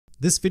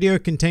This video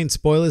contains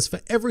spoilers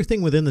for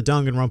everything within the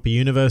Danganronpa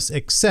universe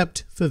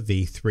except for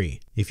V3.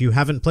 If you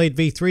haven't played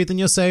V3 then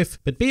you're safe,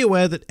 but be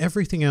aware that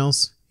everything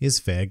else is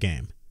fair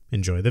game.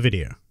 Enjoy the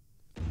video.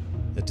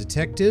 A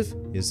detective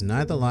is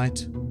neither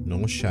light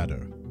nor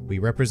shadow. We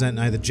represent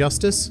neither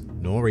justice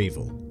nor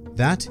evil.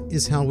 That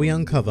is how we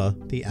uncover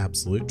the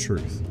absolute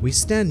truth. We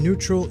stand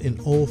neutral in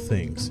all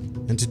things,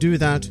 and to do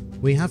that,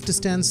 we have to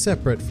stand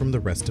separate from the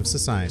rest of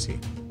society.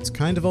 It's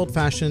kind of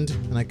old-fashioned,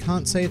 and I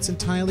can't say it's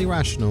entirely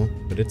rational,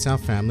 but it's our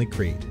family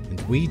creed,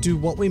 and we do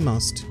what we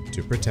must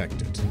to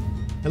protect it.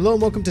 Hello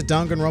and welcome to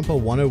Danganronpa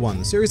 101,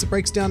 the series that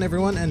breaks down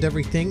everyone and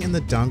everything in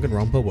the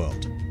Danganronpa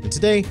world. And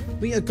today,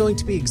 we are going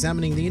to be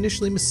examining the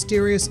initially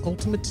mysterious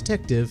ultimate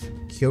detective,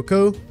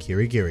 Kyoko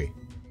Kirigiri.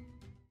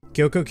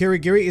 Kyoko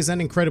Kirigiri is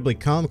an incredibly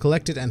calm,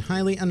 collected, and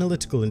highly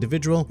analytical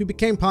individual who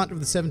became part of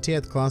the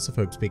 70th class of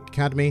Hope's Peak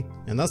Academy,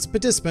 and thus a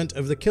participant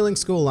of the Killing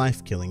School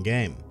Life killing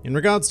game. In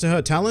regards to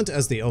her talent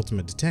as the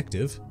ultimate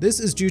detective, this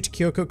is due to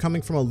Kyoko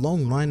coming from a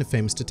long line of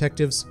famous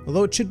detectives,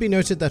 although it should be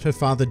noted that her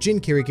father Jin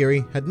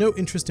Kirigiri had no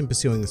interest in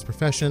pursuing this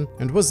profession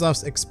and was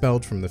thus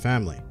expelled from the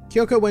family.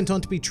 Kyoko went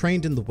on to be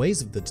trained in the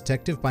ways of the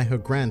detective by her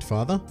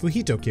grandfather,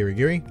 Fujito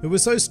Kirigiri, who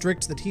was so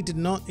strict that he did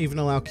not even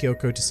allow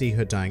Kyoko to see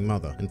her dying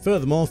mother. And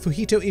furthermore,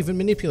 Fujito even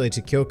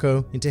manipulated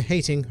Kyoko into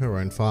hating her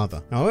own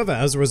father. However,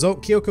 as a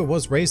result, Kyoko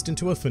was raised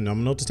into a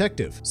phenomenal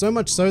detective. So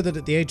much so that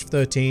at the age of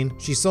 13,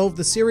 she solved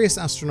the Sirius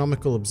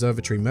Astronomical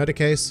Observatory murder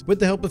case with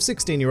the help of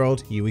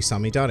 16-year-old Yui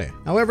Samidare.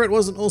 However, it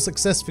wasn't all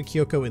success for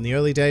Kyoko in the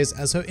early days,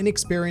 as her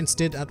inexperience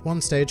did at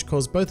one stage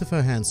cause both of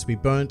her hands to be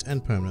burnt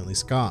and permanently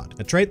scarred,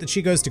 a trait that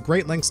she goes to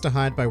great lengths to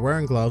hide by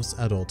wearing gloves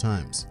at all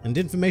times, and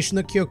information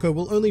that Kyoko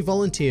will only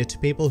volunteer to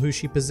people who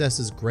she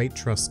possesses great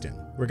trust in.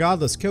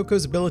 Regardless,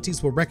 Kyoko's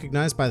abilities were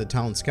recognized by the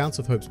talent scouts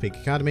of Hope's Peak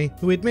Academy,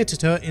 who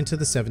admitted her into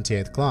the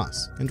 78th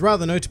class. And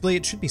rather notably,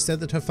 it should be said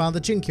that her father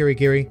Jin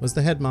Kirigiri was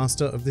the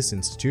headmaster of this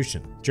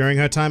institution. During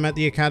her time at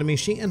the academy,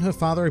 she and her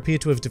father appear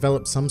to have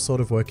developed some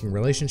sort of working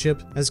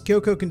relationship, as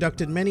Kyoko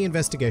conducted many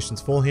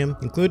investigations for him,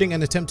 including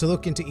an attempt to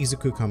look into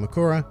Izuku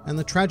Kamakura and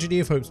the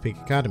tragedy of Hope's Peak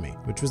Academy,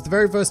 which was the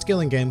very first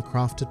killing game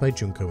crafted by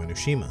Junko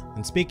Enoshima.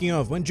 And speaking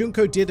of, when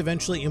Junko did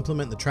eventually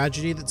implement the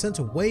tragedy that sent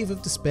a wave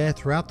of despair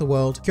throughout the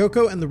world,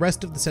 Kyoko and the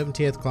rest of the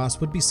 70th class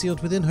would be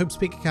sealed within Hope's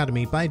Peak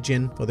Academy by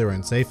Jin for their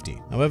own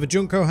safety. However,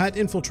 Junko had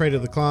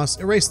infiltrated the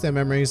class, erased their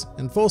memories,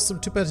 and forced them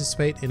to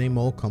participate in a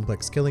more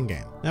complex killing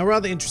game. Now,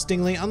 rather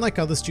interestingly, unlike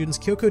other students,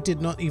 Kyoko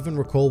did not even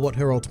recall what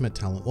her ultimate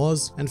talent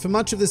was, and for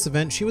much of this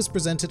event, she was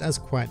presented as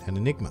quite an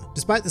enigma.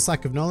 Despite this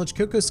lack of knowledge,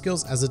 Kyoko's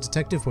skills as a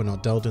detective were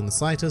not dulled in the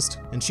slightest,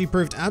 and she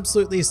proved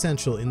absolutely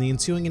essential in the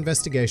ensuing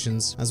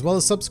investigations, as well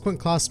as subsequent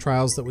class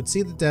trials that would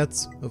see the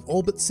deaths of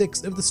all but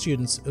 6 of the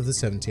students of the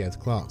 70th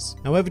class.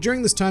 However,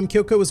 during this time,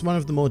 Kyoko was one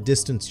of the more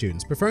distant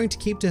students, preferring to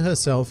keep to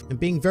herself and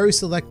being very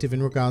selective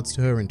in regards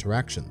to her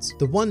interactions.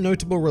 The one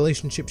notable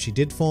relationship she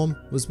did form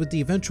was with the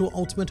eventual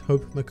ultimate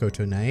Hope,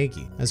 Makoto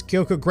Naegi, as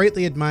Kyoko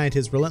greatly admired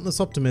his relentless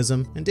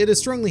optimism, and it is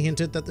strongly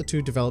hinted that the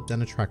two developed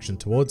an attraction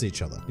towards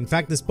each other. In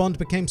fact, this bond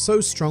became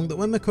so strong that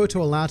when Makoto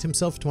allowed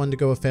himself to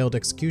undergo a failed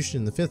execution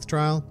in the 5th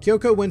trial,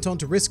 Kyoko went on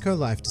to risk her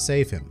life to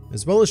save him,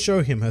 as well as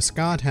show him her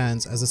scarred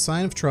hands as a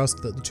sign of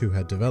trust that the two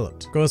had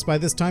developed. Of course, by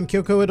this time,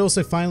 Kyoko had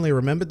also finally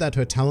remembered that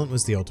her talent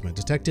was the ultimate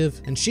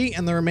detective, and she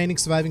and the remaining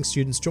surviving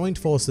students joined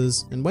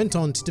forces and went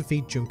on to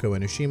defeat Junko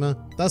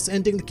Enoshima, thus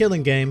ending the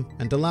killing game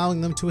and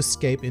allowing them to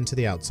escape into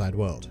the outside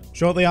world.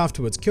 Shortly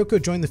afterwards,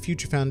 Kyoko joined the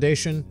Future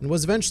Foundation and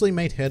was eventually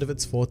made head of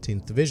its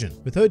 14th division,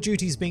 with her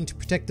duties being to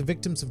protect the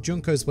victims of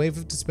Junko's wave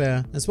of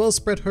despair, as well as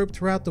spread hope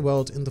throughout the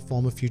world in the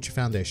form of Future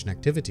Foundation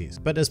activities.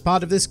 But as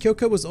part of this,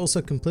 Kyoko was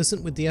also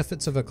complicit with the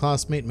efforts of her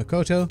classmate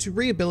Makoto to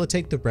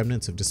rehabilitate the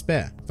remnants of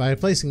despair via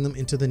placing them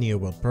into the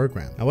NewWorld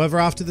program. However,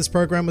 after this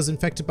program was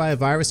infected by a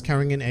virus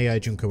carrying an AI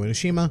Junko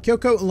Enoshima,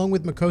 Kyoko, along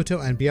with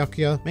Makoto and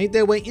Byakuya, made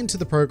their way into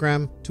the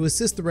program to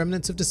assist the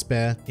remnants of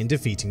despair in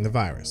defeating the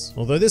virus.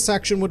 Although this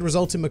action would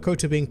result in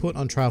Makoto being put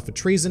on trial for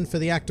treason for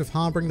the act of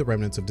harboring the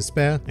remnants of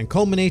despair, and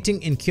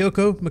culminating in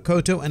Kyoko,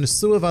 Makoto, and a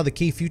slew of other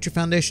key Future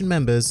Foundation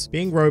members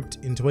being roped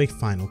into a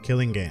final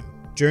killing game.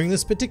 During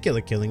this particular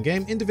killing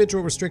game,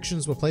 individual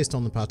restrictions were placed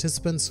on the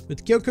participants,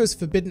 with Kyoko's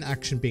forbidden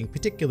action being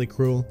particularly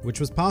cruel, which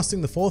was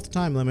passing the 4th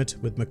time limit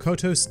with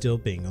Makoto still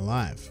being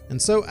alive. And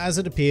so, as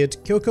it appeared,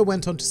 Kyoko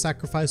went on to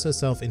sacrifice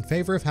herself in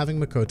favor of having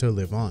Makoto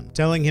live on,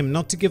 telling him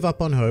not to give up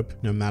on hope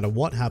no matter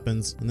what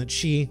happens, and that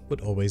she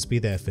would always be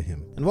there for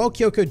him. And while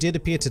Kyoko did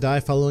appear to die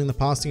following the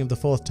passing of the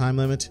 4th time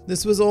limit,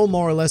 this was all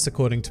more or less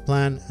according to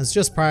plan, as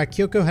just prior,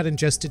 Kyoko had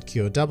ingested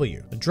Cure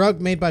W, a drug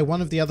made by one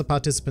of the other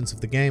participants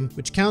of the game,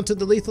 which countered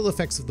the lethal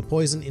effects of the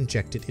poison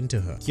injected into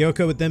her.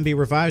 Kyoko would then be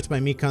revived by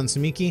Mikan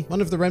Sumiki,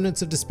 one of the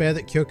remnants of despair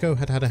that Kyoko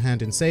had had a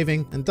hand in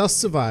saving, and thus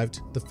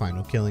survived the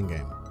final killing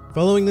game.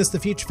 Following this, the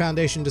Future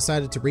Foundation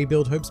decided to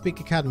rebuild Hope's Peak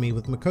Academy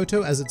with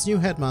Makoto as its new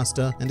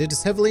headmaster, and it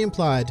is heavily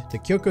implied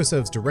that Kyoko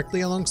serves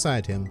directly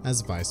alongside him as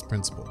vice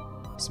principal.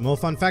 Some more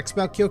fun facts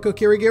about Kyoko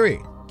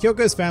Kirigiri.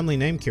 Kyoko's family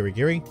name,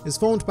 Kirigiri, is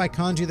formed by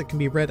kanji that can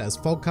be read as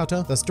fog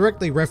cutter, thus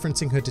directly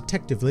referencing her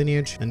detective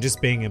lineage and just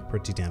being a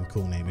pretty damn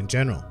cool name in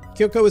general.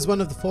 Kyoko is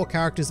one of the 4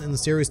 characters in the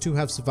series to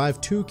have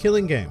survived 2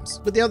 killing games,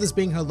 with the others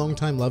being her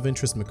longtime love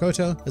interest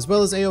Makoto, as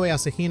well as Aoi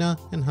Asahina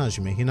and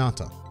Hajime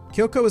Hinata.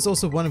 Kyoko is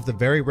also one of the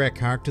very rare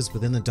characters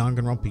within the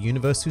Danganronpa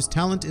universe whose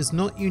talent is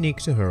not unique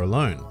to her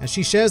alone, as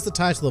she shares the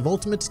title of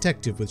Ultimate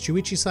Detective with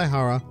Shuichi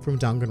Saihara from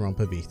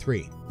Danganronpa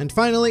V3. And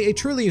finally, a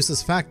truly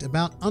useless fact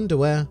about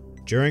underwear.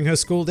 During her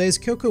school days,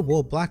 Kyoko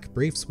wore black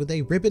briefs with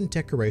a ribbon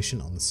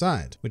decoration on the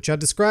side, which are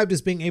described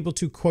as being able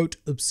to, quote,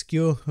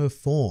 obscure her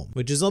form,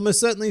 which is almost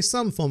certainly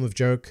some form of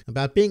joke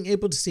about being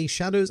able to see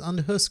shadows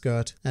under her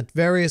skirt at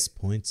various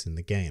points in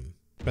the game.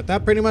 But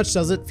that pretty much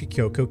does it for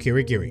Kyoko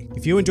Kirigiri.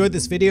 If you enjoyed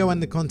this video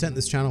and the content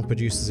this channel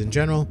produces in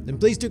general, then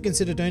please do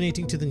consider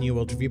donating to the New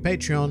World Review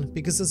Patreon,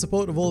 because the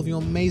support of all of you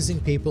amazing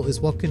people is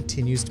what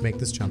continues to make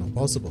this channel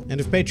possible. And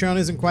if Patreon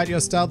isn't quite your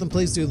style, then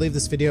please do leave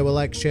this video a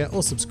like, share,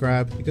 or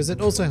subscribe, because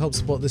it also helps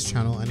support this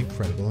channel an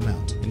incredible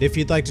amount. And if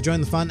you'd like to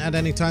join the fun at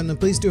any time, then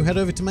please do head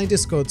over to my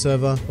Discord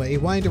server, where a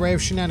wide array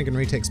of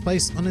shenaniganry takes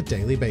place on a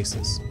daily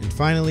basis. And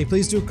finally,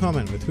 please do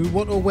comment with who,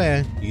 what, or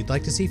where you'd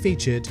like to see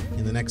featured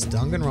in the next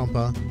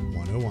Danganronpa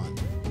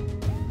 101.